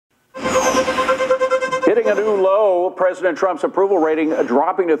Hitting a new low, President Trump's approval rating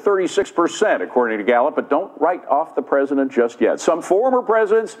dropping to 36%, according to Gallup, but don't write off the president just yet. Some former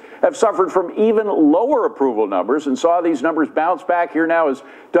presidents have suffered from even lower approval numbers and saw these numbers bounce back. Here now is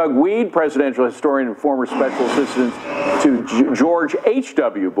Doug Wead, presidential historian and former special assistant to George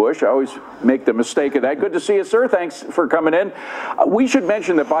H.W. Bush. I always make the mistake of that. Good to see you, sir. Thanks for coming in. We should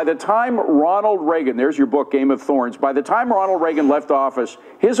mention that by the time Ronald Reagan, there's your book, Game of Thorns, by the time Ronald Reagan left office,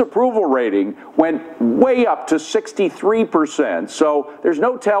 his approval rating went way up to 63%. So there's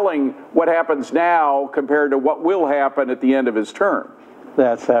no telling what happens now compared to what will happen at the end of his term.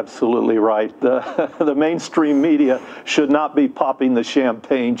 That's absolutely right. The mainstream media should not be popping the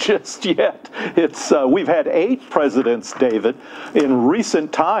champagne just yet. We've had 8 presidents, David, in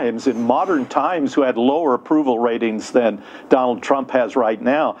recent times, in modern times, who had lower approval ratings than Donald Trump has right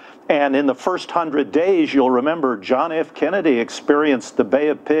now. And in the first 100 days, you'll remember John F. Kennedy experienced the Bay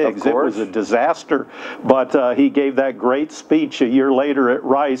of Pigs. It was a disaster, but he gave that great speech a year later at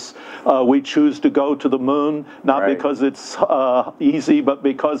Rice. We choose to go to the moon, not because it's easy, but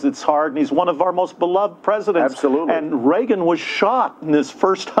because it's hard. And he's one of our most beloved presidents. Absolutely. And Reagan was shot in his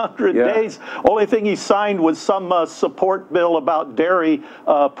first 100 days. Only thing he signed was some support bill about dairy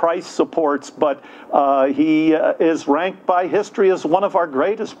price supports, but he is ranked by history as one of our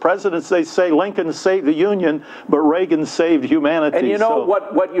greatest presidents. They say Lincoln saved the Union, but Reagan saved humanity. And you know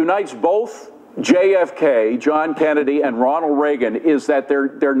what unites both JFK, John Kennedy, and Ronald Reagan is that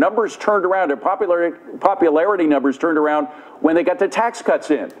their numbers turned around, their popularity numbers turned around when they got the tax cuts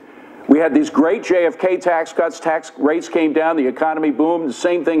in. We had these great JFK tax cuts, tax rates came down, the economy boomed, the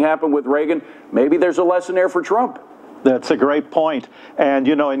same thing happened with Reagan. Maybe there's a lesson there for Trump. That's a great point. And,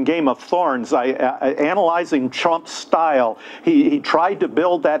 you know, in Game of Thorns, analyzing Trump's style, he tried to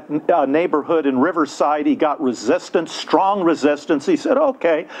build that neighborhood in Riverside. He got resistance, strong resistance. He said,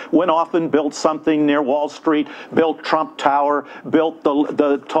 okay, went off and built something near Wall Street, built Trump Tower, built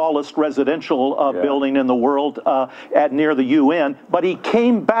the tallest residential building in the world near the UN. But he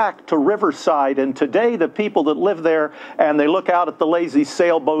came back to Riverside, and today the people that live there and they look out at the lazy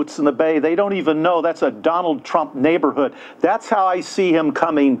sailboats in the bay, they don't even know that's a Donald Trump neighborhood. That's how I see him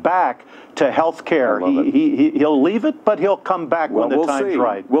coming back to health care. He'll leave it, but he'll come back when the time's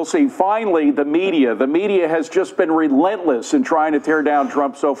right. We'll see. Finally, the media. The media has just been relentless in trying to tear down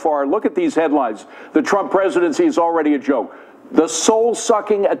Trump so far. Look at these headlines. The Trump presidency is already a joke. The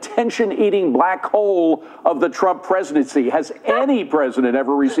soul-sucking, attention-eating black hole of the Trump presidency. Has any president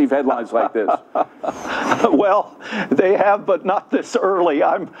ever received headlines like this? Well, they have, but not this early.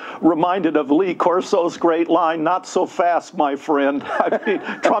 I'm reminded of Lee Corso's great line, "Not so fast, my friend." I mean,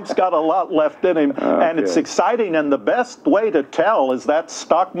 Trump's got a lot left in him, and it's exciting. And the best way to tell is that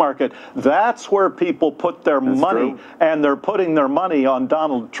stock market. That's where people put their money, and they're putting their money on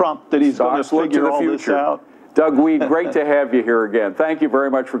Donald Trump, that he's going to figure all this out. Doug Wead, great to have you here again. Thank you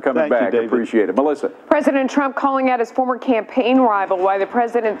very much for coming back. I appreciate it. Melissa. President Trump calling out his former campaign rival, why the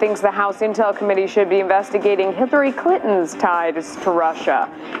president thinks the House Intel Committee should be investigating Hillary Clinton's ties to Russia.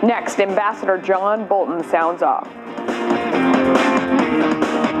 Next, Ambassador John Bolton sounds off.